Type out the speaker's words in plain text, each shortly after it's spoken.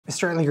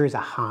Australia is a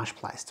harsh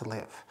place to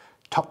live.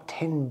 Top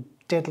 10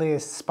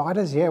 deadliest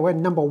spiders? Yeah, we're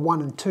number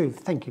 1 and 2.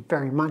 Thank you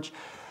very much.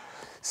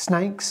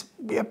 Snakes?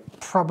 Yeah,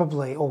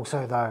 probably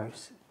also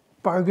those.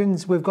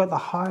 Bogans? We've got the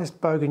highest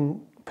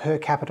bogan per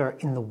capita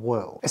in the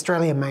world.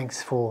 Australia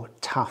makes for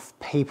tough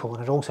people,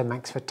 and it also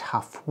makes for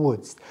tough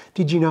woods.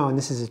 Did you know, and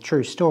this is a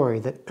true story,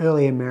 that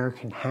early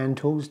American hand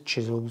tools,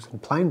 chisels and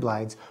plane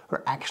blades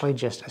were actually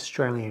just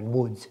Australian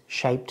woods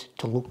shaped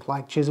to look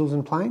like chisels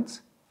and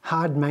planes?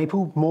 Hard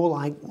maple, more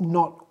like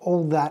not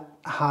all that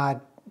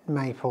hard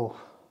maple.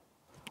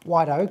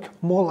 White oak,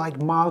 more like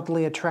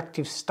mildly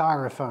attractive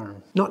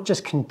styrofoam. Not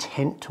just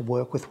content to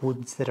work with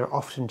woods that are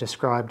often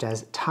described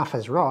as tough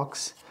as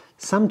rocks,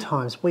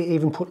 sometimes we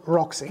even put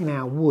rocks in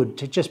our wood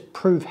to just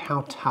prove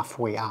how tough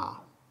we are.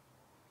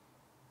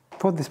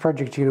 For this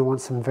project you're going to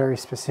want some very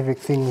specific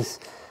things.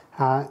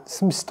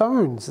 Some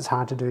stones. It's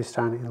hard to do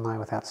stone inlay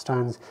without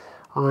stones.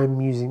 I'm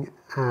using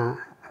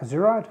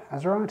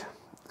Azurite.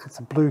 It's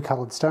a blue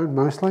coloured stone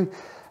mostly,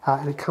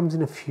 and it comes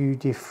in a few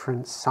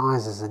different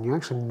sizes, and you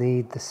actually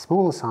need the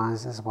smaller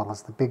size as well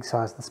as the big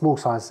size. The small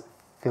size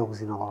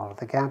fills in a lot of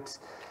the gaps,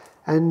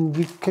 and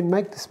you can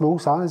make the small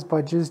size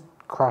by just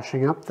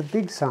crushing up the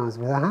big size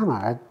with a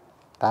hammer.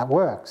 That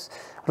works.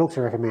 I'd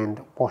also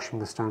recommend washing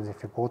the stones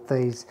if you bought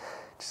these.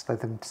 Just let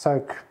them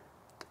soak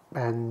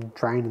and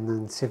drain and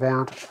then sieve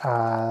out.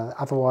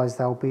 Otherwise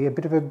they'll be a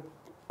bit of a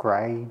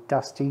grey,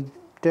 dusty,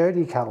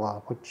 dirty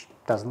colour, which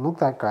doesn't look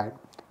that great.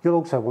 You'll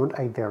also want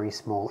a very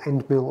small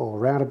end mill or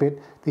router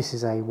bit. This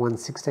is a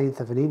 1/16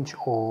 of an inch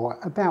or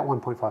about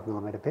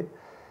 1.5mm bit.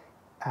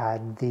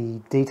 The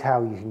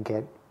detail you can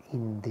get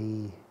in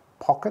the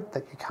pocket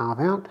that you carve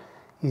out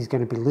is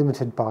going to be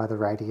limited by the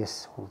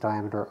radius or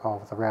diameter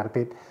of the router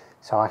bit.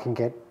 So I can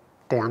get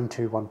down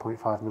to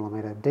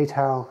 1.5mm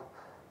detail.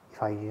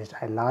 If I used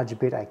a larger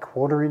bit, a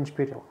 1/4 inch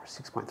bit or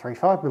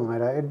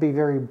 6.35mm, it'd be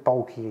very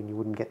bulky and you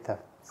wouldn't get the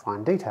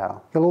fine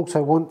detail. You'll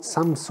also want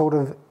some sort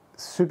of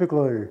super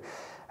glue.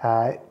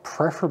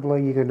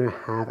 Preferably you're going to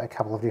have a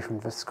couple of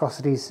different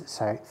viscosities,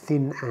 so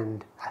thin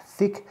and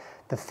thick.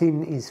 The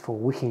thin is for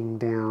wicking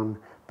down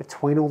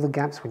between all the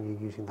gaps when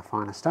you're using the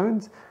finer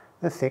stones.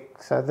 The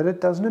thick so that it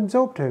doesn't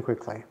absorb too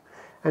quickly.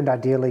 And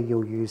ideally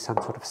you'll use some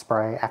sort of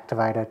spray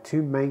activator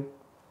to make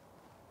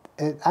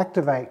it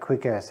activate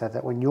quicker so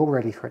that when you're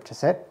ready for it to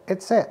set,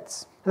 it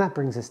sets. And that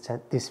brings us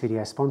to this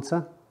video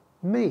sponsor,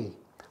 me.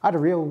 I had a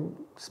real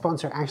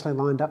sponsor actually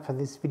lined up for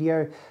this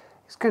video.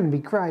 It's going to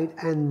be great,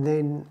 and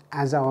then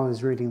as I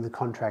was reading the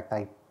contract,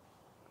 they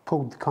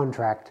pulled the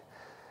contract,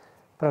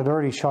 but I'd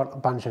already shot a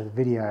bunch of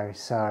the videos,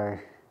 so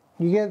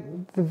you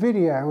get the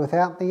video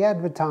without the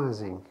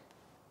advertising.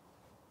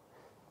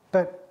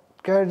 But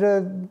go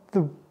to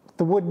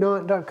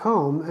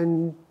thewoodknight.com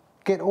and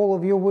get all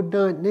of your wood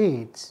knight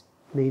needs.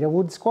 Need a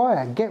wood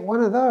squire? Get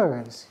one of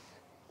those.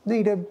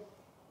 Need a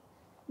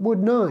wood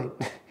knight?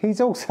 He's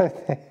also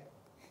there.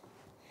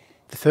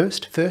 The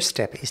first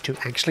step is to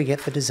actually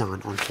get the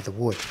design onto the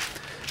wood.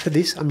 For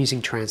this I'm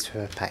using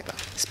transfer paper,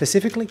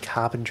 specifically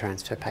carbon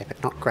transfer paper,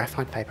 not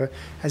graphite paper,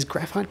 as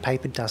graphite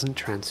paper doesn't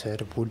transfer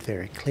to wood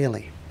very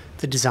clearly.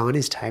 The design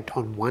is taped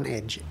on one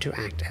edge to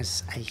act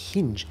as a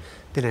hinge,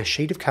 then a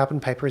sheet of carbon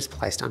paper is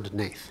placed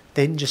underneath.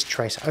 Then just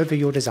trace over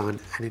your design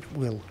and it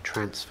will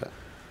transfer.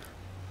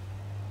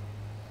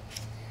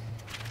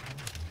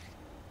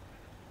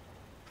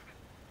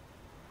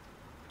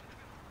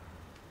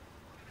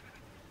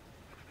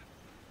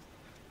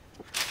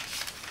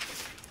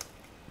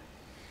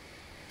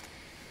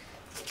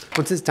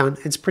 Once it's done,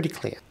 it's pretty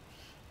clear.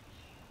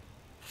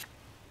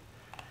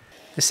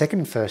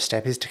 The first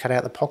step is to cut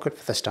out the pocket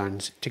for the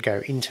stones to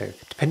go into.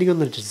 Depending on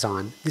the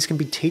design, this can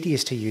be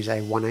tedious to use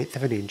a 1/8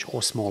 of an inch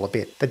or smaller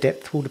bit. The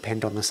depth will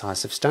depend on the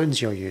size of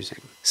stones you're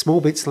using. Small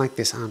bits like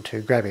this aren't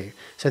too grabby,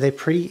 so they're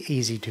pretty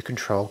easy to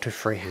control to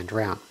freehand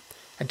route.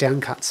 A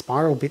downcut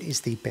spiral bit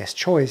is the best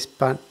choice,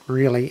 but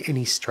really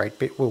any straight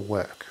bit will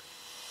work.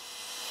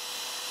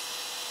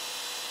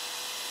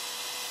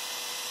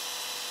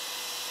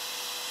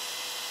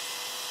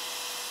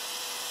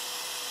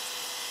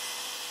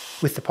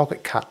 With the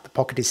pocket cut, the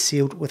pocket is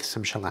sealed with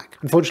some shellac.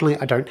 Unfortunately,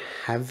 I don't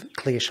have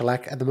clear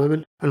shellac at the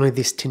moment, only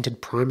this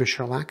tinted primer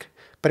shellac,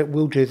 but it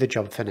will do the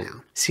job for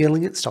now.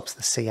 Sealing it stops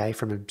the CA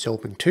from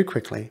absorbing too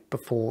quickly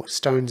before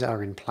stones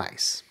are in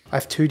place. I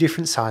have two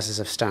different sizes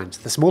of stones.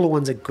 The smaller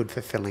ones are good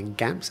for filling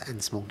gaps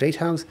and small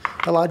details.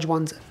 The larger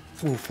ones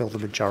will fill the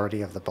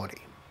majority of the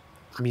body.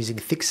 I'm using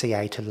thick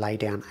CA to lay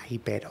down a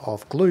bed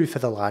of glue for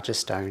the larger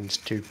stones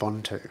to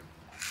bond to.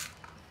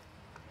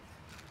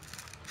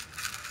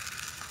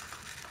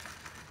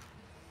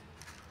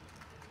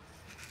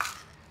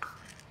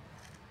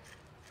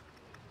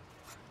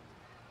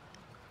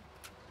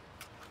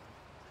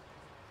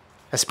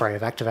 A spray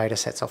of activator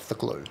sets off the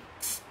glue.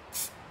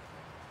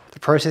 The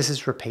process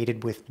is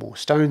repeated with more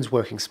stones,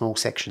 working small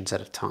sections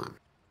at a time.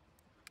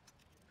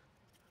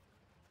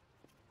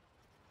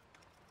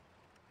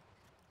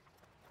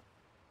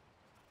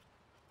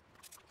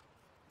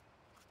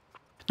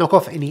 Knock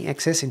off any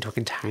excess into a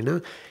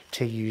container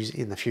to use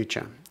in the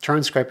future. Try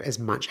and scrape as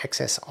much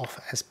excess off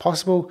as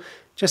possible,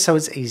 just so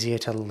it's easier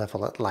to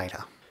level it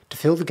later. To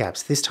fill the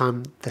gaps, this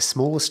time the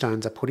smaller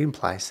stones are put in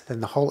place,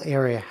 then the whole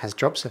area has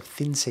drops of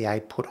thin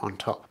CA put on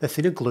top. The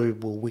thinner glue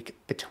will wick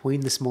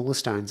between the smaller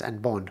stones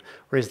and bond,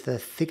 whereas the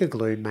thicker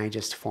glue may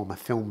just form a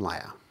film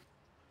layer.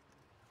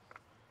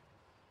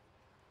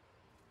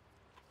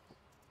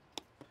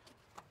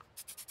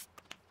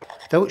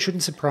 Though it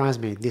shouldn't surprise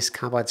me, this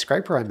carbide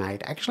scraper I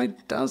made actually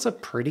does a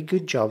pretty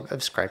good job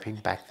of scraping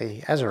back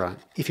the Azurite.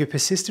 If you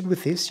persisted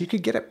with this, you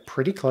could get it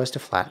pretty close to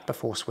flat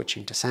before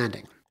switching to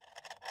sanding.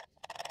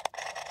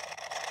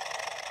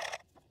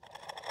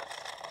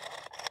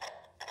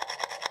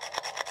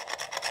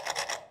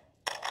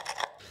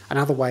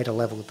 Another way to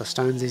level the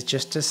stones is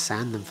just to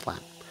sand them flat.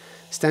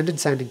 Standard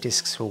sanding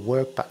discs will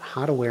work, but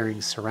harder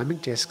wearing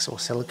ceramic discs or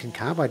silicon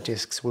carbide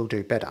discs will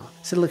do better.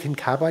 Silicon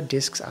carbide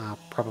discs are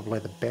probably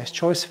the best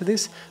choice for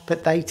this,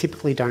 but they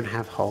typically don't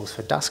have holes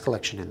for dust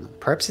collection in them.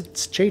 Perhaps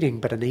it's cheating,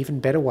 but an even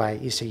better way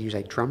is to use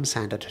a drum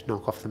sander to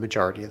knock off the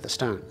majority of the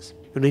stones.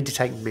 You'll need to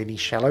take many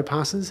shallow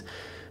passes,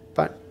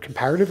 but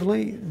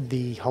comparatively,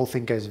 the whole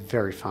thing goes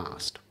very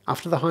fast.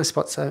 After the high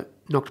spots are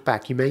knocked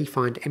back, you may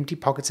find empty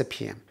pockets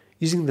appear.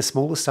 Using the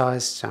smaller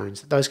sized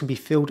stones, those can be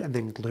filled and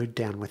then glued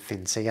down with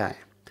thin CA.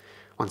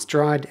 Once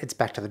dried, it's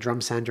back to the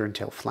drum sander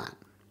until flat.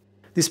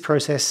 This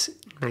process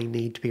may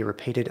need to be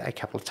repeated a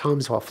couple of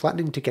times while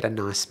flattening to get a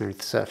nice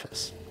smooth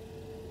surface.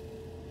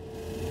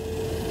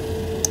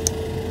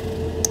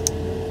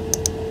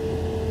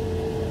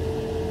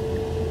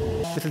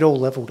 With it all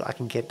leveled, I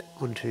can get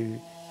onto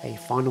a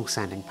final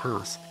sanding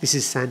pass. This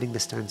is sanding the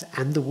stones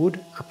and the wood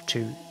up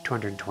to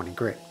 220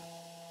 grit.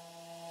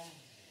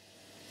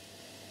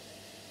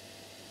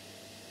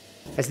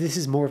 As this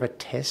is more of a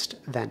test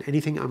than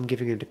anything, I'm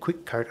giving it a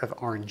quick coat of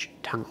orange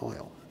tung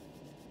oil.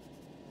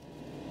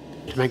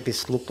 To make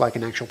this look like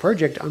an actual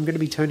project, I'm going to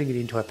be turning it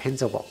into a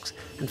pencil box,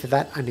 and for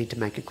that I need to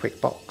make a quick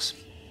box.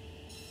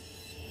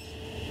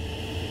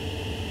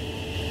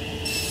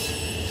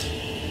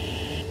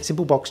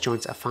 Simple box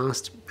joints are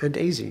fast and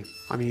easy.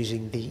 I'm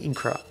using the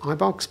Incra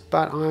iBox,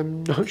 but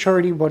I'm not sure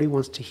anybody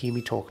wants to hear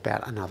me talk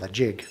about another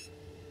jig.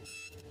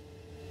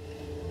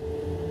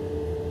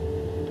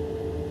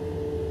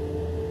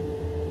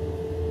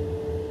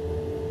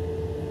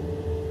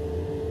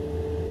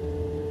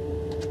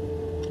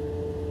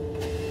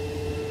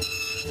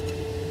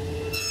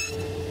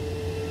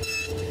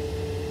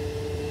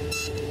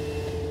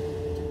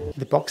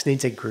 The box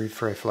needs a groove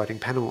for a floating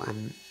panel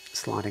and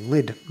sliding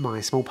lid.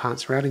 My small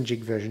parts routing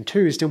jig version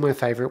 2 is still my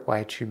favourite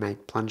way to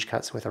make plunge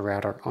cuts with a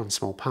router on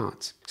small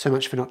parts. So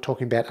much for not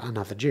talking about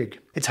another jig.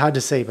 It's hard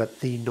to see,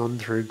 but the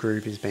non-through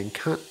groove is being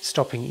cut,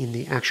 stopping in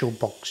the actual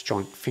box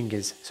joint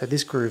fingers, so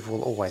this groove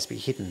will always be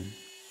hidden.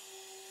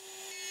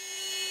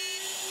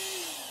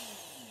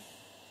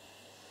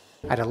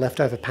 I had a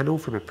leftover panel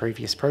from a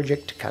previous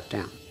project to cut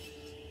down.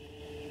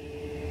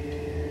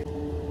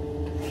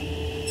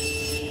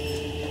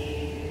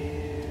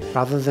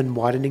 Rather than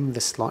widening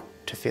the slot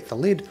to fit the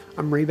lid,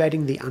 I'm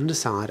rebating the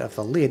underside of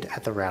the lid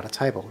at the router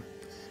table.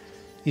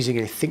 Using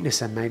a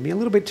thicknesser made me a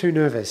little bit too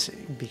nervous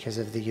because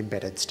of the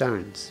embedded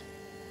stones.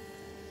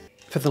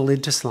 For the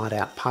lid to slide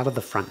out, part of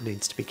the front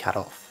needs to be cut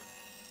off.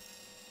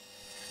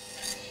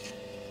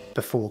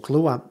 Before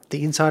glue up,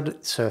 the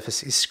inside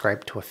surface is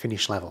scraped to a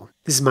finish level.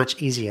 This is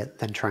much easier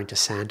than trying to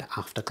sand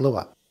after glue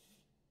up.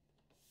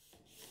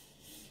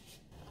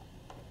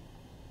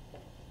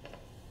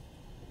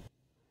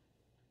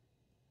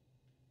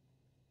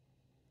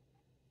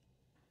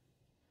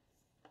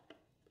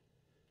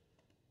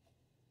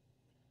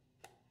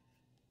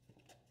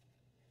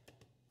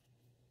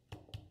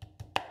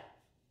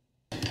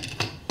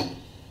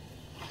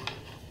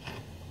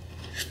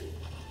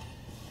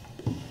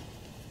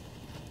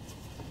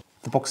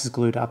 The box is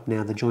glued up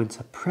now. The joints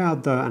are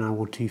proud though, and I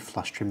want to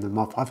flush trim them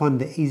off. I find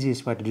the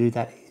easiest way to do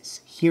that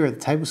is here at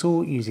the table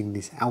saw using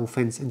this L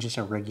fence and just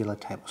a regular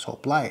table saw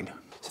blade.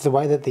 So the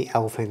way that the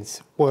L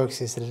fence works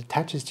is that it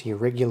attaches to your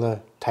regular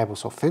table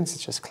saw fence.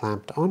 It's just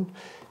clamped on,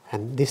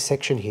 and this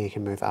section here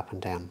can move up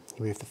and down.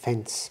 You move the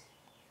fence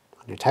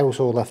on your table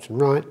saw left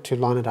and right to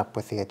line it up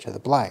with the edge of the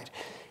blade.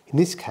 In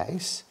this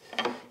case,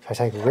 if I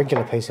take a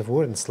regular piece of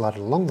wood and slide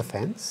it along the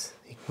fence,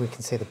 we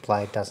can see the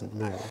blade doesn't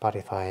move. But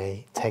if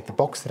I take the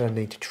box that I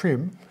need to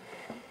trim,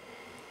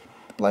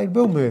 the blade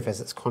will move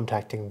as it's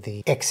contacting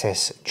the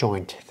excess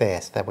joint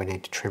there that we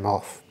need to trim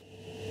off.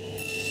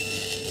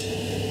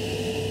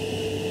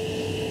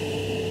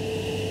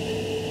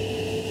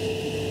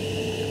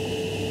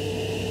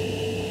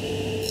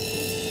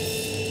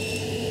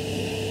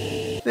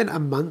 Then a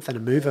month and a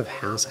move of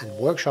house and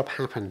workshop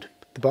happened.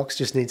 The box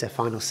just needs a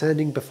final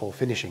sanding before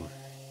finishing.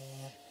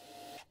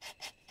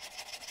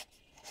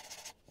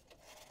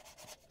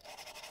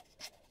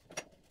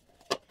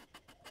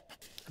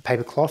 A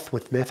paper cloth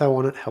with metho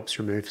on it helps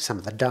remove some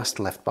of the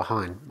dust left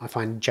behind. I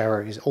find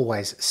jarrow is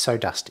always so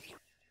dusty.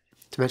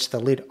 To match the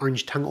lid,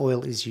 orange tung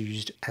oil is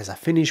used as a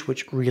finish,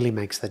 which really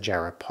makes the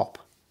jarrow pop.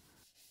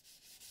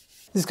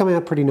 This is coming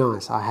out pretty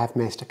nice. I have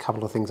messed a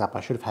couple of things up.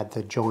 I should have had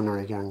the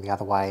joinery going the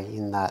other way,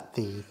 in that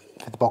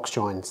for the box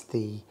joints,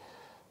 the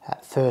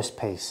first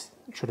piece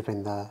should have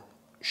been the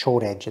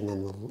short edge, and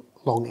then the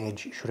long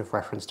edge should have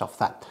referenced off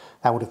that.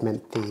 That would have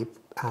meant the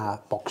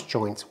box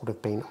joints would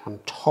have been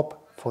on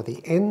top for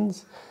the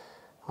ends,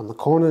 on the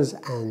corners,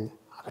 and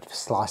I could have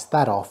sliced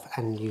that off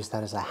and used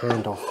that as a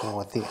handle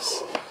for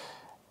this.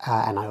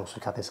 And I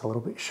also cut this a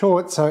little bit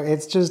short, so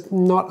it's just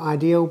not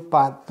ideal,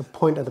 but the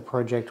point of the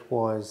project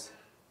was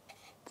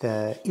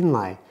the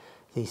inlay,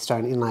 the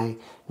stone inlay,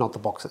 not the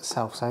box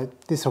itself. So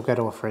this will go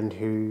to a friend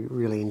who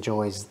really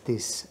enjoys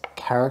this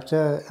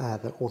character,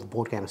 or the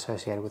board game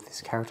associated with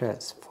this character.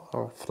 It's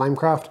for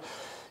Flamecraft,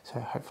 so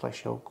hopefully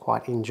she'll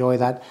quite enjoy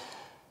that.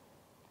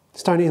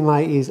 Stone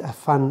inlay is a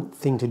fun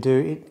thing to do.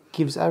 It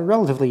gives a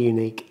relatively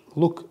unique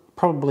look.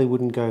 Probably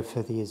wouldn't go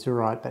for the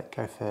Azurite, but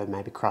go for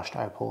maybe crushed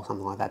opal or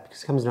something like that,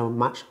 because it comes in a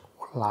much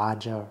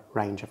larger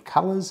range of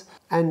colours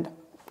and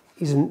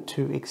isn't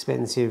too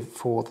expensive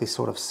for this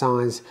sort of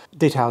size.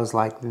 Details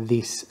like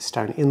this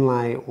stone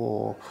inlay,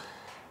 or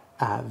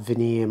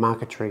veneer,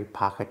 marquetry,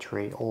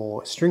 parquetry,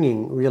 or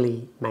stringing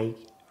really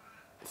make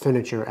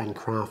furniture and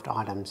craft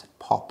items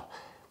pop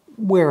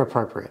where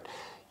appropriate.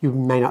 You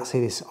may not see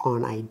this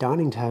on a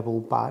dining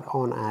table, but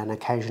on an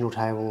occasional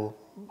table,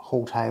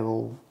 hall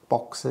table,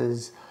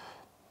 boxes,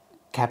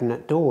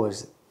 cabinet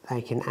doors,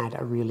 they can add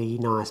a really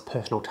nice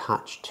personal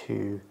touch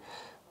to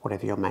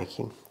whatever you're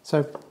making.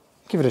 So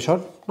give it a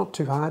shot, not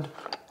too hard,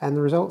 and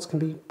the results can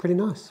be pretty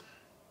nice.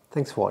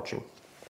 Thanks for watching.